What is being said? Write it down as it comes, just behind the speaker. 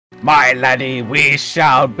My laddie, we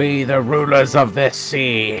shall be the rulers of this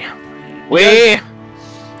sea. We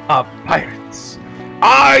are pirates.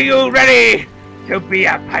 Are you ready to be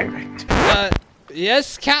a pirate?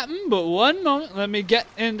 Yes, Captain, but one moment. Let me get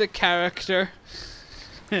into character.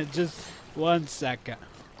 Just 1 second.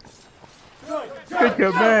 Good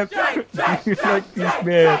job, man. You like this,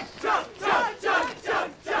 man.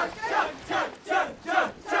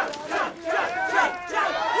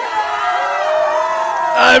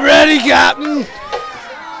 I'm ready, Captain.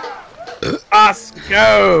 Us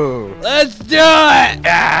go. Let's do it.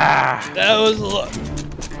 Ah. That was a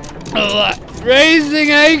lot.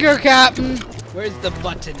 Raising anchor, Captain. Where's the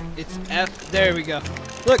button? It's F. There we go.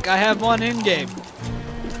 Look, I have one in game.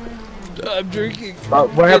 I'm drinking.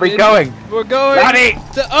 Where are we going? We're going. Laddie.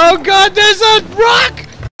 Oh God, there's a rock.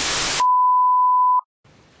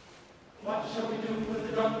 What shall we do with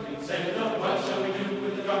the drunken sailor? What shall we do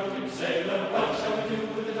with the drunken sailor? What shall we do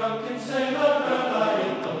with the drunken sailor early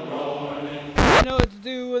in the morning? I know what to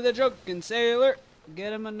do with a drunken sailor.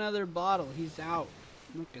 Get him another bottle. He's out.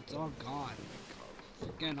 Look, it's all gone.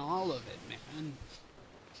 Freaking all of it, man.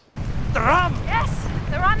 The rum! Yes,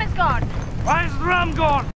 the rum is gone. Why is the rum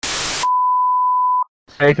gone?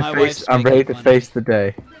 I'm ready to face the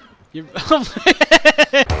day. You're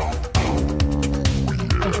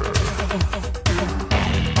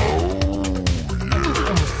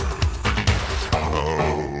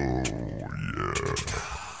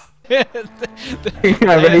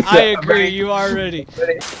I agree, you are ready.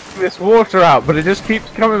 This water out, but it just keeps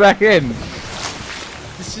coming back in.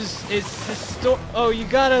 Oh, you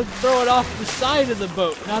gotta throw it off the side of the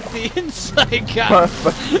boat, not the inside, Captain.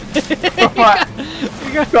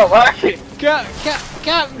 It's not working.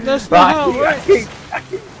 Captain, that's not how it works.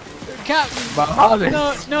 Captain,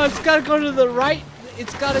 no, it's gotta go to the right.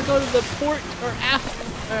 It's gotta go to the port or aft,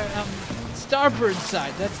 starboard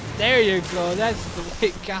side. There you go. That's the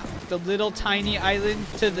way, Captain. The little tiny island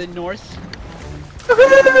to the north.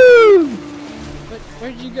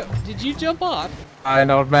 Where'd you go? Did you jump off? I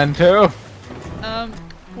not meant to.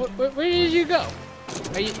 Where did you go?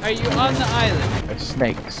 Are you on the island? There's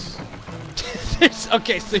snakes.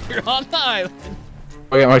 Okay, so you're on the island.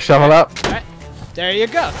 I'll get my shovel up. Alright, there you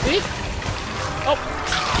go. See? Oh,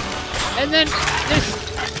 and then there's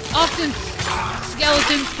often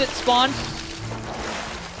skeletons that spawn.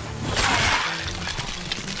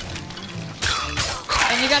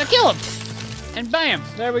 And you gotta kill them. And bam,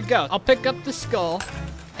 there we go. I'll pick up the skull,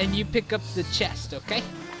 and you pick up the chest, okay?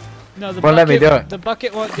 No, the bucket, let me do it. The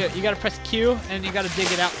bucket won't do it. You gotta press Q, and you gotta dig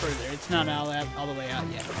it out further. It's not all the way out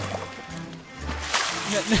yet.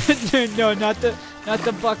 No, not the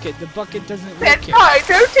bucket. The bucket doesn't work here. I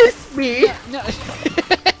noticed me. No.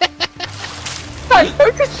 I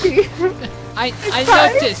noticed me. I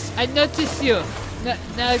noticed you.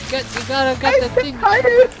 Now you gotta get the thing. I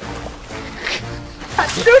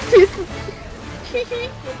noticed.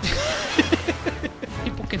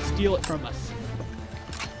 People can steal it from us.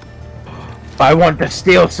 I want to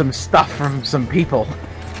steal some stuff from some people.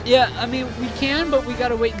 Yeah, I mean we can, but we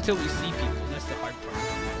gotta wait until we see people. That's the hard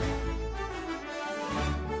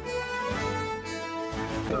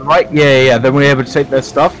part. Right? Yeah. Then we're able to take their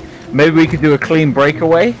stuff. Maybe we could do a clean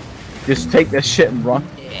breakaway. Just take their shit and run.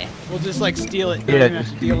 Yeah. We'll just like steal it. Yeah.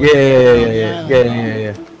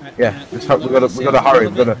 Yeah. Just we gotta hurry.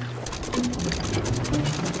 We gotta.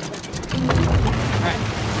 Alright,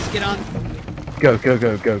 let's get on. Go.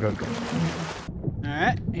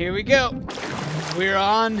 Alright, here we go. We're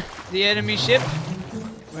on the enemy ship.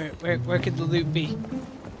 Where could the loot be?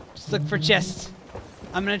 Just look for chests.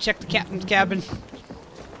 I'm gonna check the captain's cabin.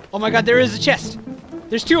 Oh my god, there is a chest.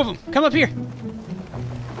 There's 2 of them. Come up here.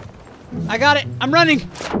 I got it. I'm running.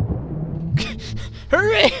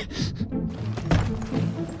 Hurry!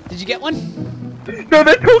 Did you get one? No,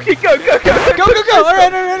 they're talking. Go. Go. All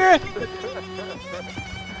right.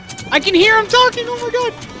 I can hear him talking. Oh my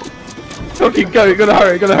god. Talking. Go. You gotta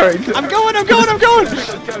hurry. I'm going. Go. We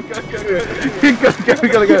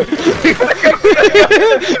gotta go. Go.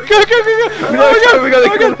 We gotta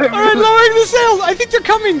go. All right, lowering the sails. I think they're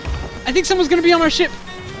coming. I think someone's gonna be on our ship.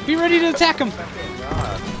 Be ready to attack them.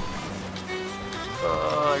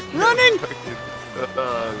 Running.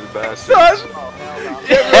 Son!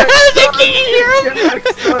 They can hear him.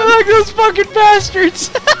 I like those fucking bastards.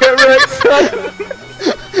 Get wrecked, son!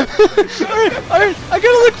 Alright, I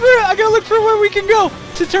gotta look for where we can go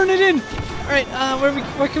to turn it in. Alright,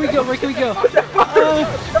 where can we go? We gotta go!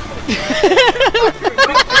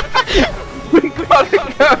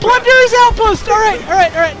 Plunder is outpost!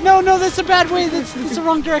 Alright. No, that's a bad way. That's the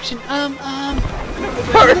wrong direction.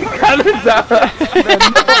 Hurry, cannons out!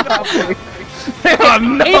 Oh,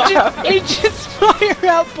 no. Ancient Spire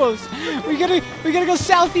outpost. We gotta go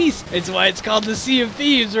southeast. It's why it's called the Sea of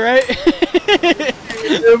Thieves, right?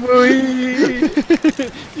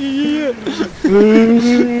 Yeah.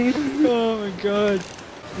 Oh my god.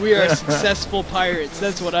 We are successful pirates.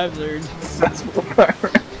 That's what I've learned. Successful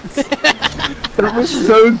pirates. That was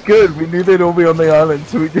so good. We knew they'd all be on the island,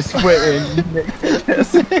 so we just went in, nicked their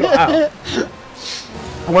chests, and got out.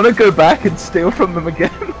 I want to go back and steal from them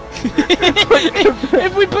again.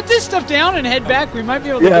 If we put this stuff down and head back, we might be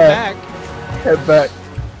able to get back. Head back.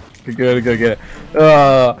 Go get it.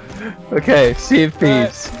 Okay, Sea of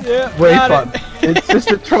Thieves. Yeah, Way fun. It's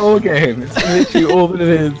just a troll game. It's literally all that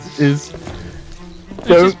it is Which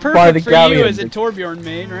is don't buy the perfect for galleon. you as a Torbjorn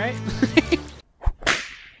main, right?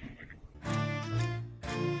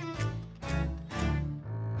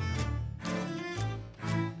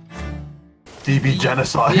 DB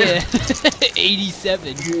genocide. Yeah.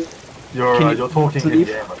 87. You're talking in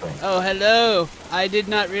game, I think. Oh, hello. I did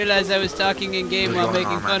not realize I was talking in game while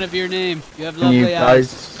making fun of your name. You have Can you lovely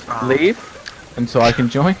eyes. guys leave? And so I can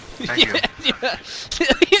join? Thank you. Yeah.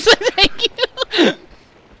 He said thank you.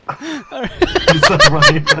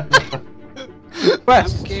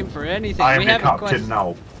 West. I'm game for anything. I am we the have a captain quest.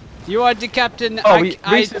 now. You are the captain. Oh, I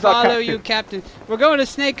Reese is our follow captain. you, captain. We're going to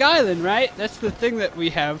Snake Island, right? That's the thing that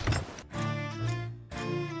we have.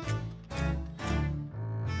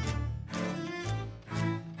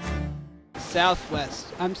 Southwest.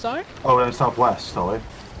 I'm sorry? Oh, we're in southwest, are we?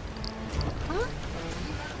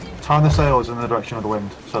 Turn the sails in the direction of the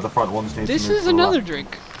wind, so the front ones need This to move is to the another left.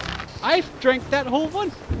 drink. I drank that whole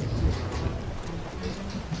one.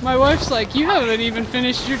 My wife's like, you haven't even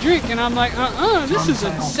finished your drink, and I'm like, this is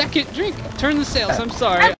a second drink. Turn the sails, I'm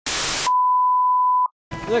sorry.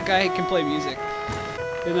 Look, I can play music.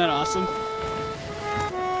 Isn't that awesome?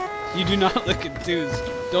 You do not look enthused.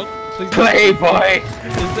 Don't, please don't. Play, boy!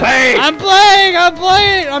 Play! I'm playing!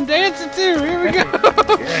 I'm dancing too! Here we go!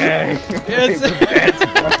 Yeah. Yes.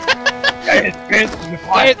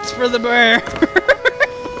 Dance for the bear!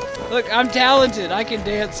 Look, I'm talented. I can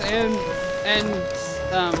dance and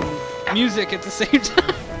music at the same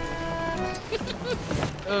time.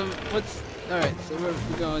 Alright, so we're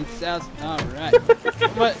going south. Alright.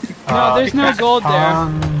 But, no, there's no gold there.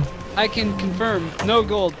 I can confirm. No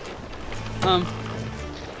gold.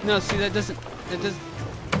 No, see, that doesn't,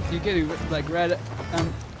 you're getting, like, right,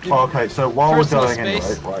 Oh, okay, so while we're personal going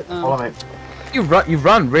space, anyway, right, follow me. You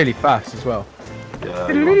run really fast as well. Yeah,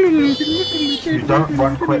 you don't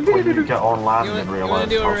run quick when you get on land You and wanna realise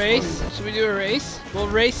do a how race? slow Should we do a race? We'll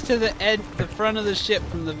race to the front of the ship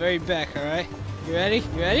from the very back, alright? You ready?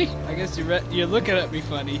 You ready? I guess you're looking at me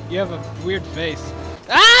funny. You have a weird face.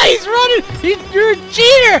 Ah, he's running! You're a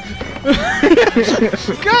cheater!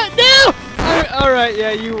 God, no! Alright,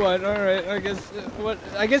 yeah, you won. Alright, I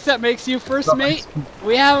guess that makes you first mate.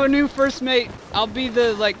 We have a new first mate. I'll be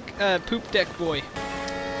the, like, poop deck boy.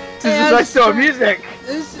 This is my song music!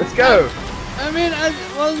 Let's go! I mean,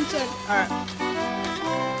 alright.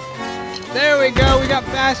 There we go, we got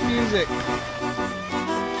fast music.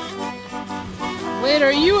 Wait,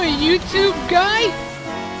 are you a YouTube guy?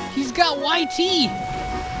 He's got YT.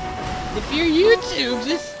 If you're YouTube,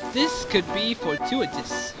 this could be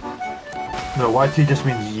fortuitous. No, YT just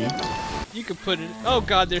means yeet. You could put it. Oh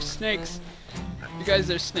god, there's snakes. You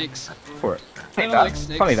guys are snakes. For it. I don't like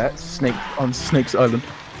snakes. Funny that, snake on Snake's Island.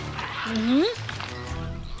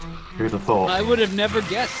 Who'd have thought? I would have never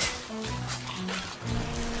guessed.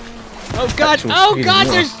 Oh god! Actual Oh speed god!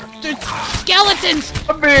 and There's skeletons!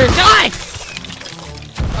 Bear. Die!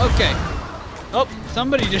 Okay. Oh,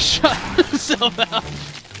 somebody just shot himself out.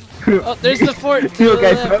 Oh, there's the fort. To You the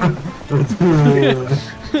okay, left.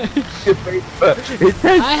 It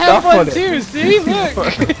says I have stuff one on it. too. See, look.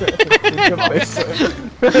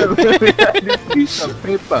 Piece of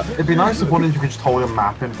paper. It'd be nice if one of you could just hold a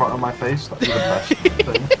map in front of my face. That'd be the best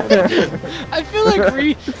thing. I feel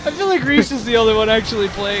like Reese is the only one actually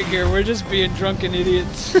playing here. We're just being drunken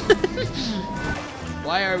idiots.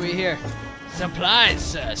 Why are we here? Supplies,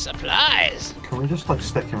 sir. Supplies. Can we just like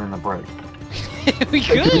stick him in the break? We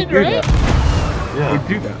could, right? Yeah. We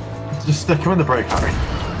do that. Just stick him in the break, Harry.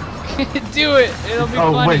 Do it. It'll be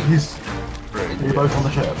Oh funny. wait, he's. You're both on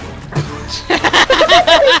the ship.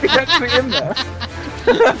 He's actually in there.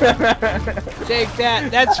 Take that.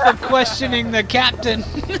 That's for questioning the captain.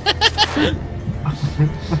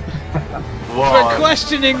 For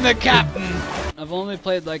questioning the captain. I've only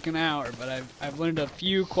played like an hour, but I've learned a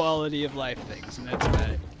few quality of life things, and that's about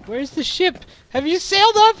it. Where's the ship? Have you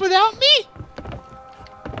sailed off without me?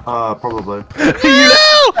 Probably.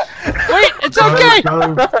 No! Wait, it's okay.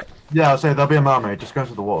 Go. Yeah, I'll say there'll be a mermaid. Just go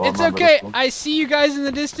into the water. It's remember okay. this one. I see you guys in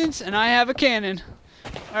the distance, and I have a cannon.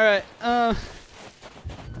 All right.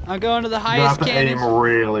 I'm going to the You highest have to cannon. aim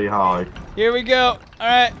really high. Here we go. All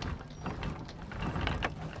right.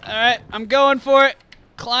 All right. I'm going for it.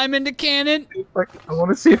 Climb into cannon. I want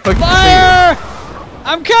to see if I can Fire!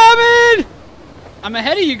 I'm coming. I'm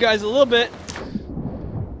ahead of you guys a little bit.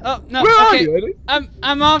 Oh no. Where are okay. you, Eddie?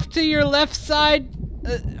 I'm off to your left side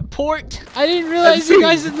port. I didn't realize you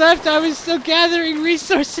guys had left. I was still gathering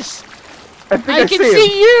resources. see him. I can him.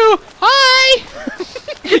 see you. Hi.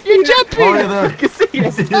 You're jumping. Oh, yeah, there. I can see him.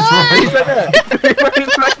 He's He's right. right there.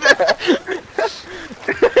 He's right there.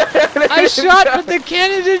 I shot, but the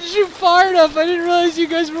cannon didn't shoot far enough. I didn't realize you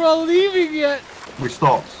guys were all leaving yet. We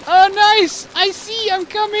stopped. Oh, nice. I see. I'm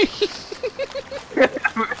coming. You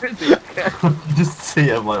just see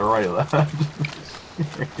him like right there.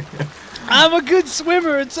 I'm a good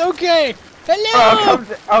swimmer. It's okay. Hello.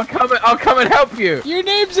 I'll come and help you. Your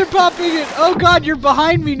names are popping in. Oh God, you're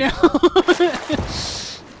behind me now.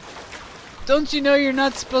 Don't you know you're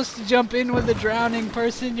not supposed to jump in with a drowning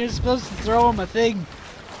person? You're supposed to throw them a thing.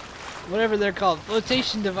 Whatever they're called.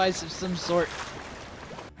 Flotation device of some sort.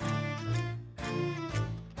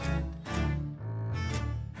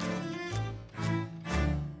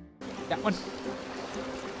 That one.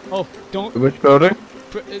 Oh, don't. Which building?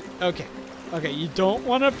 Okay. Okay, you don't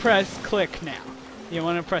want to press click now. You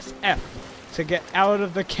want to press F to get out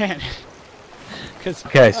of the cannon. Cause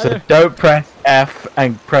Okay, so don't press F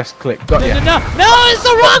and press click. Got ya. No, it's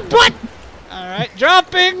the wrong button! Alright,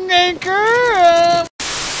 dropping anchor!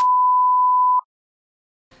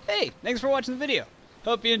 Hey, thanks for watching the video.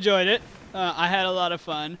 Hope you enjoyed it. I had a lot of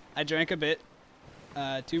fun. I drank a bit.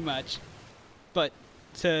 Too much. But,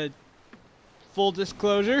 to full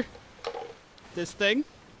disclosure, this thing,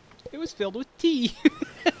 it was filled with tea.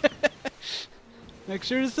 Make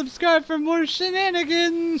sure to subscribe for more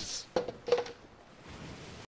shenanigans!